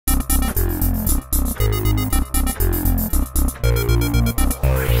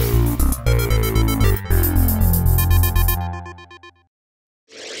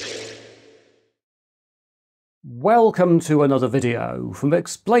Welcome to another video from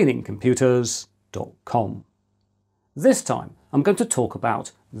ExplainingComputers.com. This time I'm going to talk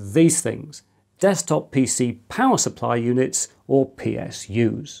about these things: desktop PC power supply units, or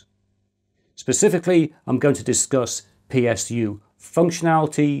PSUs. Specifically, I'm going to discuss PSU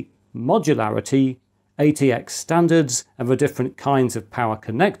functionality, modularity, ATX standards and the different kinds of power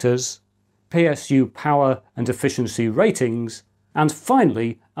connectors, PSU power and efficiency ratings, and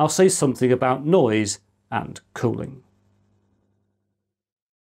finally I'll say something about noise and cooling.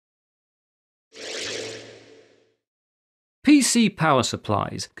 PC power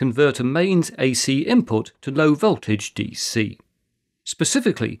supplies convert a mains AC input to low voltage DC.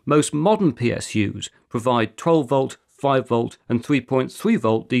 Specifically, most modern PSUs provide 12 volt, 5 volt and 3.3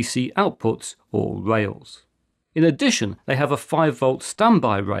 volt DC outputs, or rails. In addition, they have a 5 volt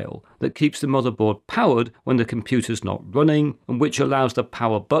standby rail that keeps the motherboard powered when the computer's not running, and which allows the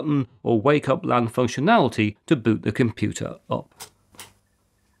power button or wake up LAN functionality to boot the computer up.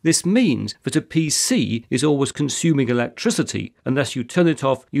 This means that a PC is always consuming electricity unless you turn it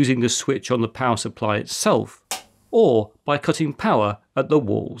off using the switch on the power supply itself, or by cutting power at the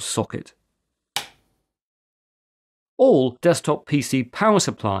wall socket. All desktop PC power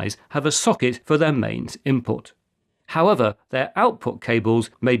supplies have a socket for their mains input. However, their output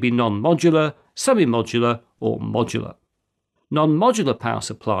cables may be non-modular, semi-modular, or modular. Non-modular power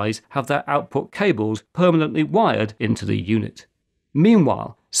supplies have their output cables permanently wired into the unit.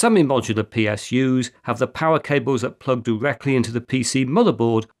 Meanwhile, semi-modular PSUs have the power cables that plug directly into the PC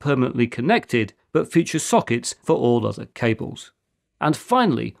motherboard permanently connected, but feature sockets for all other cables. And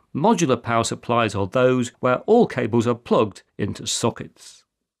finally, modular power supplies are those where all cables are plugged into sockets.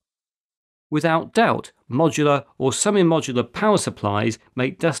 Without doubt, modular or semi-modular power supplies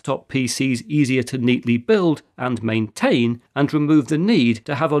make desktop PCs easier to neatly build and maintain, and remove the need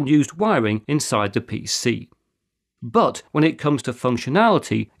to have unused wiring inside the PC. But when it comes to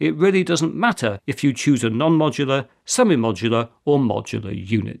functionality, it really doesn't matter if you choose a non-modular, semi-modular or modular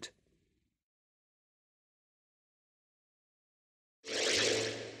unit.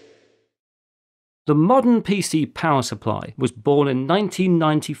 The modern PC power supply was born in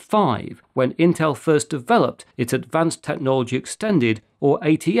 1995 when Intel first developed its Advanced Technology Extended, or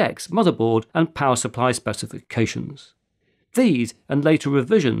ATX, motherboard and power supply specifications. These and later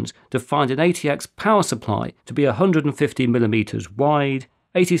revisions defined an ATX power supply to be 150mm wide,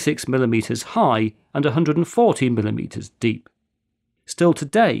 86mm high and 140mm deep. Still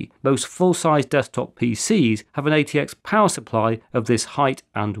today, most full-size desktop PCs have an ATX power supply of this height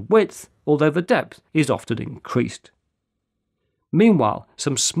and width, although the depth is often increased. Meanwhile,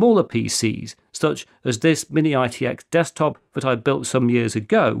 some smaller PCs, such as this Mini-ITX desktop that I built some years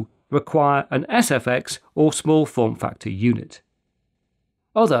ago, require an SFX or small form factor unit.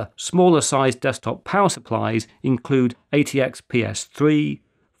 Other smaller-sized desktop power supplies include ATX PS3,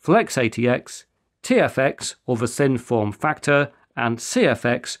 Flex ATX, TFX or the thin form factor, and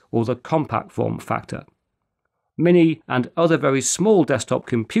CFX or the compact form factor. Mini and other very small desktop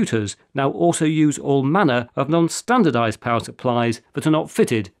computers now also use all manner of non-standardized power supplies that are not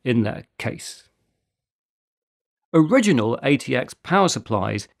fitted in their case. Original ATX power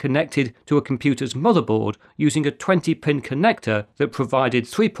supplies connected to a computer's motherboard using a 20-pin connector that provided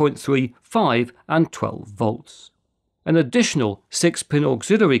 3.3, 5 and 12 volts. An additional 6-pin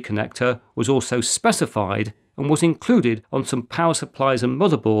auxiliary connector was also specified and was included on some power supplies and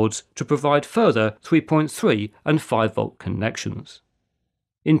motherboards to provide further 3.3 and 5 volt connections.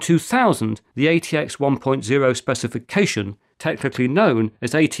 In 2000, the ATX 1.0 specification, technically known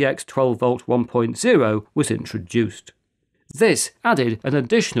as ATX 12 volt 1.0, was introduced. This added an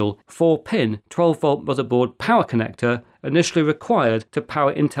additional 4-pin 12 volt motherboard power connector initially required to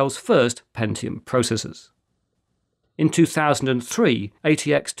power Intel's first Pentium processors. In 2003,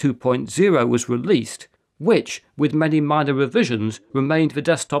 ATX 2.0 was released, which, with many minor revisions, remained the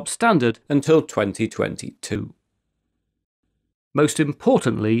desktop standard until 2022. Most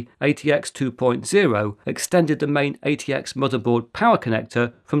importantly, ATX 2.0 extended the main ATX motherboard power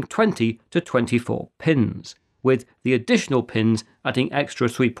connector from 20 to 24 pins, with the additional pins adding extra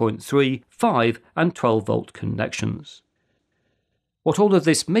 3.3, 5 and 12 volt connections. What all of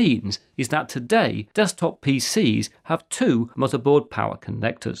this means is that today desktop PCs have two motherboard power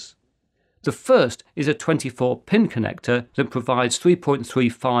connectors. The first is a 24-pin connector that provides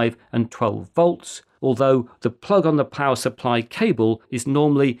 3.35 and 12 volts, although the plug on the power supply cable is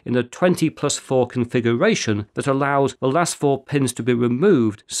normally in a 20+4 configuration that allows the last 4 pins to be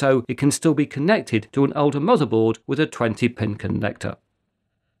removed so it can still be connected to an older motherboard with a 20-pin connector.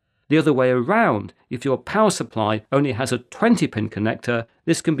 The other way around, if your power supply only has a 20-pin connector,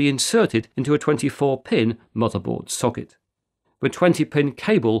 this can be inserted into a 24-pin motherboard socket. The 20-pin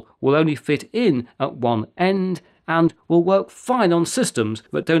cable will only fit in at one end and will work fine on systems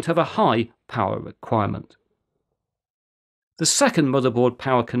that don't have a high power requirement. The second motherboard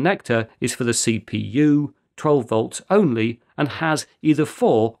power connector is for the CPU, 12 volts only, and has either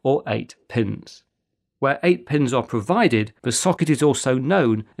 4 or 8 pins. Where 8 pins are provided, the socket is also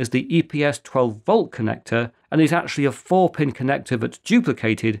known as the EPS 12-volt connector and is actually a 4-pin connector that's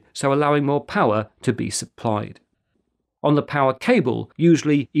duplicated, so allowing more power to be supplied. On the power cable,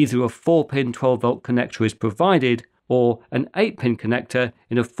 usually either a 4-pin 12-volt connector is provided or an 8-pin connector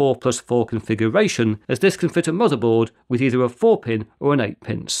in a 4+4 configuration, as this can fit a motherboard with either a 4-pin or an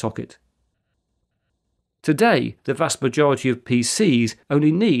 8-pin socket. Today, the vast majority of PCs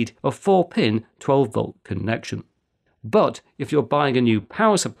only need a 4-pin 12-volt connection. But if you're buying a new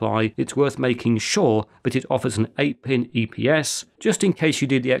power supply, it's worth making sure that it offers an 8-pin EPS, just in case you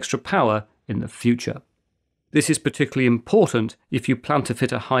need the extra power in the future. This is particularly important if you plan to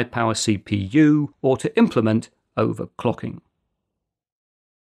fit a high-power CPU or to implement overclocking.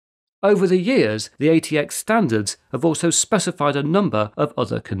 Over the years, the ATX standards have also specified a number of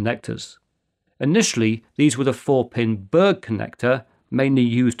other connectors. Initially, these were the 4-pin Berg connector, mainly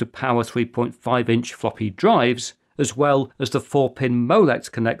used to power 3.5-inch floppy drives, as well as the 4-pin Molex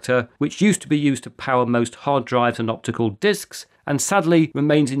connector, which used to be used to power most hard drives and optical discs, and sadly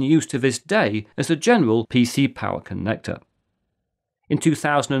remains in use to this day as a general PC power connector. In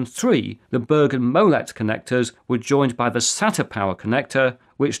 2003, the Berg and Molex connectors were joined by the SATA power connector,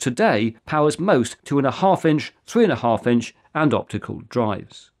 which today powers most 2.5-inch, 3.5-inch, and optical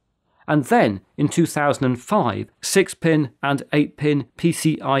drives. And then, in 2005, 6-pin and 8-pin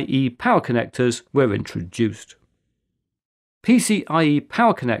PCIe power connectors were introduced. PCIe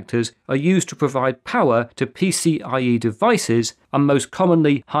power connectors are used to provide power to PCIe devices and most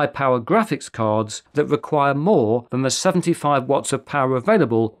commonly high-power graphics cards that require more than the 75 watts of power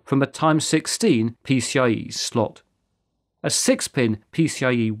available from a x16 PCIe slot. A 6-pin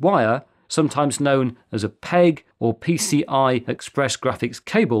PCIe wire, sometimes known as a PEG or PCI Express graphics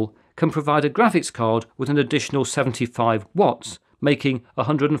cable, can provide a graphics card with an additional 75 watts, making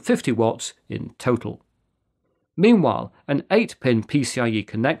 150 watts in total. Meanwhile, an 8-pin PCIe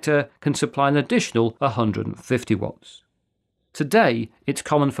connector can supply an additional 150 watts. Today, it's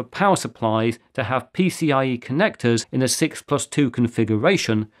common for power supplies to have PCIe connectors in a 6+2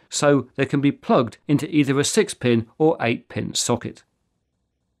 configuration, so they can be plugged into either a 6-pin or 8-pin socket.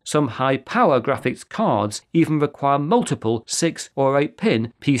 Some high-power graphics cards even require multiple 6 or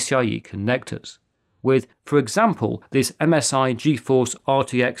 8-pin PCIe connectors, with, for example, this MSI GeForce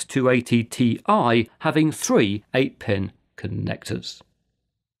RTX 280 Ti having 3 8-pin connectors.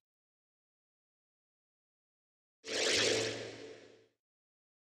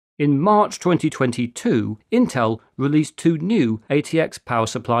 In March 2022, Intel released 2 new ATX power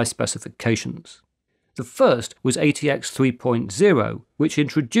supply specifications. The first was ATX 3.0, which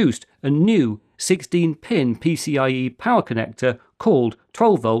introduced a new 16-pin PCIe power connector called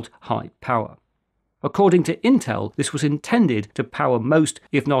 12-volt high power. According to Intel, this was intended to power most,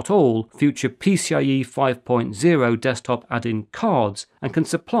 if not all, future PCIe 5.0 desktop add-in cards and can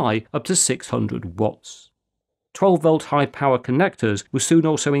supply up to 600 watts. 12-volt high-power connectors were soon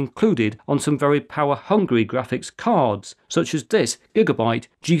also included on some very power-hungry graphics cards, such as this Gigabyte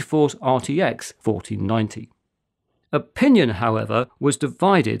GeForce RTX 4090. Opinion, however, was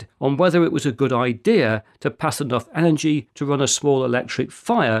divided on whether it was a good idea to pass enough energy to run a small electric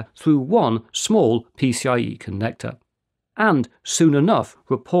fire through one small PCIe connector. And soon enough,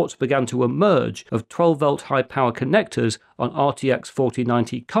 reports began to emerge of 12-volt high-power connectors on RTX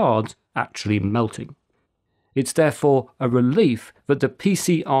 4090 cards actually melting. It's therefore a relief that the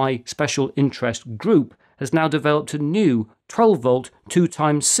PCI Special Interest Group has now developed a new 12-volt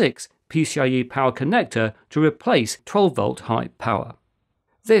 2x6 PCIe power connector to replace 12-volt high power.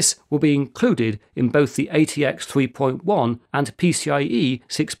 This will be included in both the ATX 3.1 and PCIe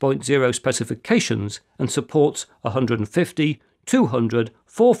 6.0 specifications and supports 150, 200,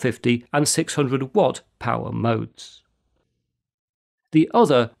 450 and 600 watt power modes. The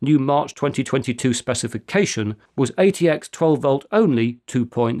other new March 2022 specification was ATX 12-volt only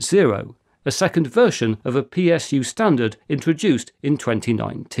 2.0, a second version of a PSU standard introduced in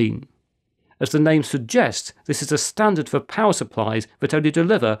 2019. As the name suggests, this is a standard for power supplies that only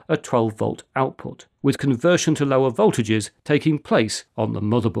deliver a 12-volt output, with conversion to lower voltages taking place on the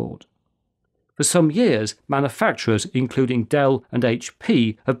motherboard. For some years, manufacturers including Dell and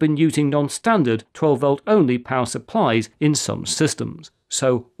HP have been using non-standard 12-volt only power supplies in some systems,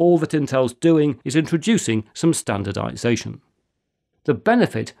 so all that Intel's doing is introducing some standardization. The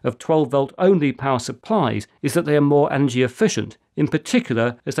benefit of 12-volt only power supplies is that they are more energy efficient, in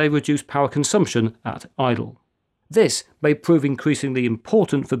particular as they reduce power consumption at idle. This may prove increasingly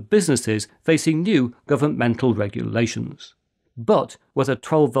important for businesses facing new governmental regulations. But whether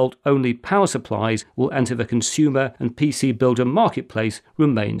 12-volt only power supplies will enter the consumer and PC builder marketplace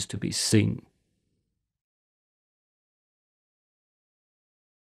remains to be seen.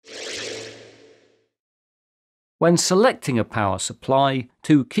 When selecting a power supply,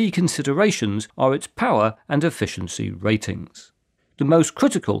 two key considerations are its power and efficiency ratings. The most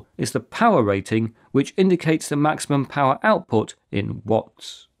critical is the power rating, which indicates the maximum power output in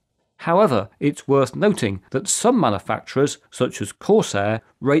watts. However, it's worth noting that some manufacturers, such as Corsair,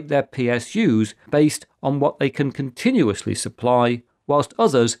 rate their PSUs based on what they can continuously supply, whilst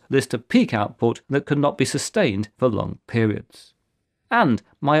others list a peak output that cannot be sustained for long periods. And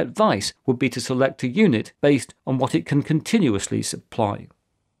my advice would be to select a unit based on what it can continuously supply.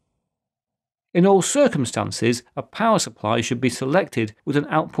 In all circumstances, a power supply should be selected with an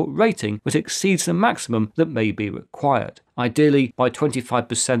output rating that exceeds the maximum that may be required, ideally by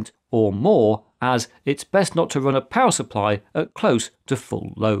 25% or more, as it's best not to run a power supply at close to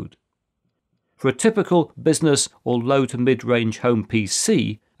full load. For a typical business or low to mid-range home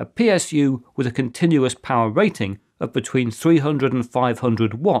PC, a PSU with a continuous power rating of between 300 and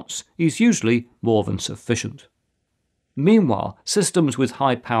 500 watts is usually more than sufficient. Meanwhile, systems with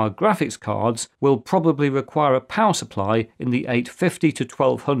high-power graphics cards will probably require a power supply in the 850 to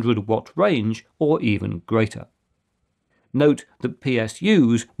 1200 watt range or even greater. Note that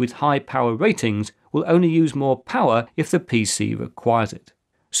PSUs with high power ratings will only use more power if the PC requires it.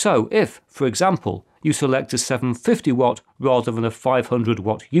 So if, for example, you select a 750 watt rather than a 500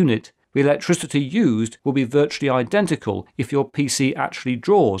 watt unit, the electricity used will be virtually identical if your PC actually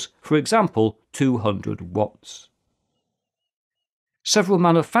draws, for example, 200 watts. Several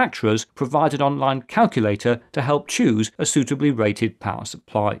manufacturers provide an online calculator to help choose a suitably rated power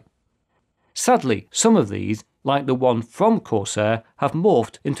supply. Sadly, some of these, like the one from Corsair, have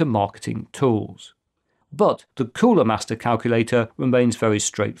morphed into marketing tools. But the Cooler Master calculator remains very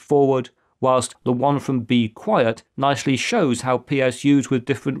straightforward, whilst the one from Be Quiet nicely shows how PSUs with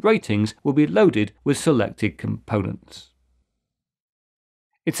different ratings will be loaded with selected components.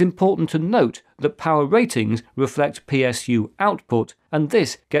 It's important to note that power ratings reflect PSU output, and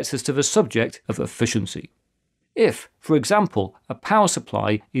this gets us to the subject of efficiency. If, for example, a power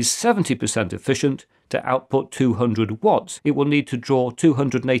supply is 70% efficient, to output 200 watts, it will need to draw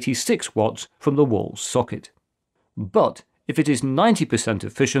 286 watts from the wall socket. But if it is 90%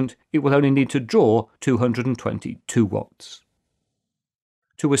 efficient, it will only need to draw 222 watts.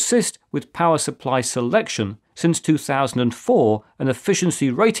 To assist with power supply selection, since 2004, an efficiency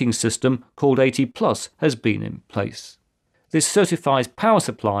rating system called AT+ has been in place. This certifies power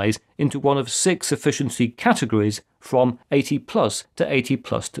supplies into one of 6 efficiency categories from AT+ to AT+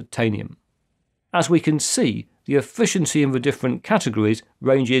 Titanium. As we can see, the efficiency in the different categories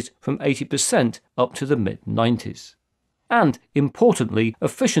ranges from 80% up to the mid-90s. And, importantly,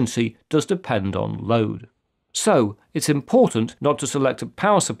 efficiency does depend on load. So, it's important not to select a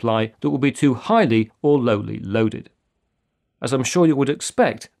power supply that will be too highly or lowly loaded. As I'm sure you would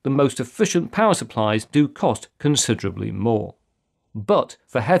expect, the most efficient power supplies do cost considerably more. But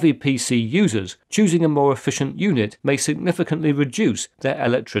for heavy PC users, choosing a more efficient unit may significantly reduce their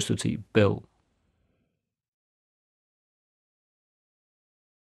electricity bill.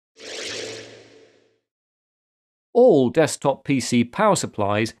 All desktop PC power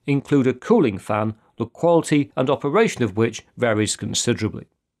supplies include a cooling fan, the quality and operation of which varies considerably.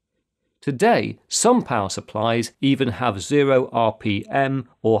 Today, some power supplies even have 0 RPM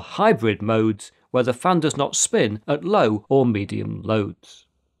or hybrid modes where the fan does not spin at low or medium loads.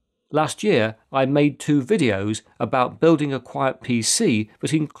 Last year, I made 2 videos about building a quiet PC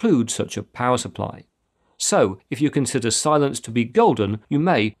that includes such a power supply. So, if you consider silence to be golden, you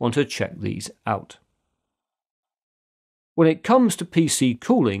may want to check these out. When it comes to PC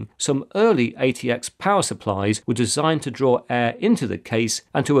cooling, some early ATX power supplies were designed to draw air into the case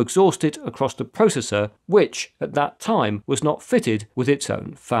and to exhaust it across the processor, which, at that time, was not fitted with its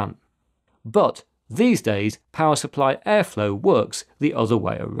own fan. But these days, power supply airflow works the other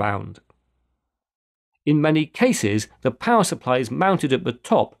way around. In many cases, the power supply is mounted at the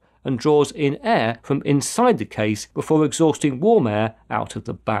top and draws in air from inside the case before exhausting warm air out of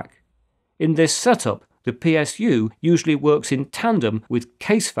the back. In this setup, the PSU usually works in tandem with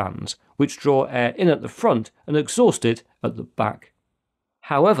case fans, which draw air in at the front and exhaust it at the back.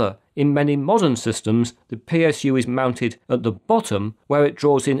 However, in many modern systems, the PSU is mounted at the bottom where it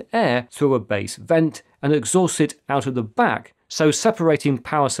draws in air through a base vent and exhausts it out of the back, so separating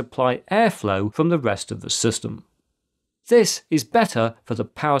power supply airflow from the rest of the system. This is better for the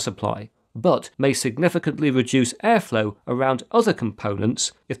power supply, but may significantly reduce airflow around other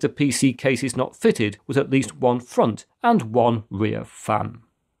components if the PC case is not fitted with at least one front and one rear fan.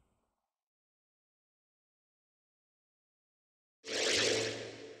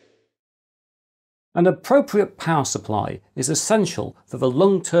 An appropriate power supply is essential for the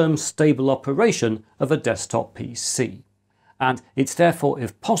long-term stable operation of a desktop PC, and it's therefore,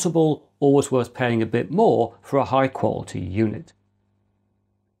 if possible, always worth paying a bit more for a high-quality unit.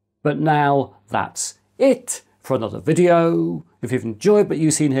 But now that's it for another video. If you've enjoyed what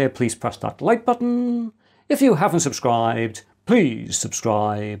you've seen here, please press that like button. If you haven't subscribed, please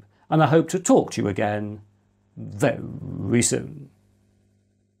subscribe, and I hope to talk to you again very soon.